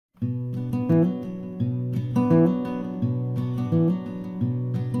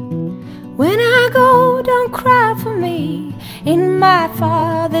When I go, don't cry for me. In my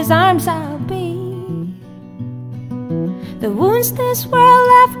Father's arms I'll be. The wounds this world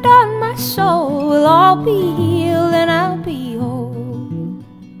left on my soul will all be healed and I'll be whole.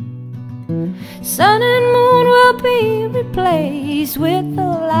 Sun and moon will be replaced with the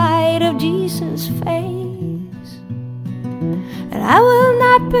light of Jesus' face. And I will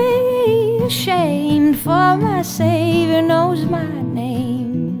not be ashamed, for my Savior knows my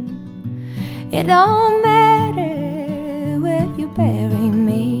name. It don't matter where you bury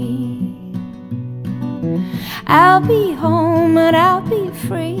me, I'll be home and I'll be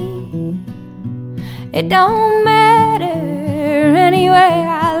free. It don't matter anywhere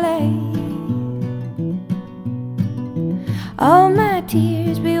I lay. All my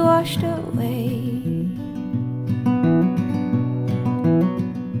tears be washed away.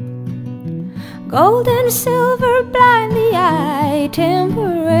 Gold and silver blind the eye,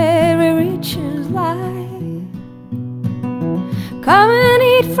 temporary riches lie. Come and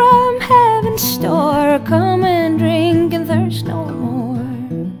eat from heaven's store, come and drink and thirst no more.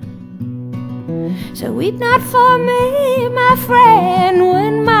 So weep not for me, my friend,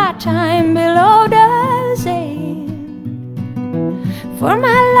 when my time below does end. For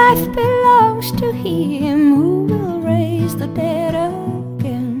my life belongs to Him who will raise the dead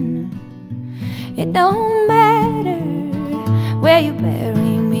again. It don't matter where you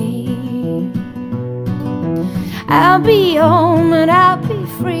bury me, I'll be home and I'll be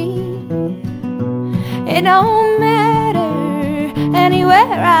free. It don't matter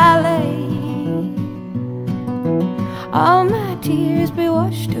anywhere I lay. All my tears be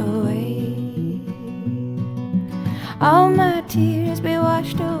washed away. All my tears be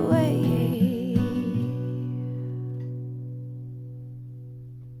washed away.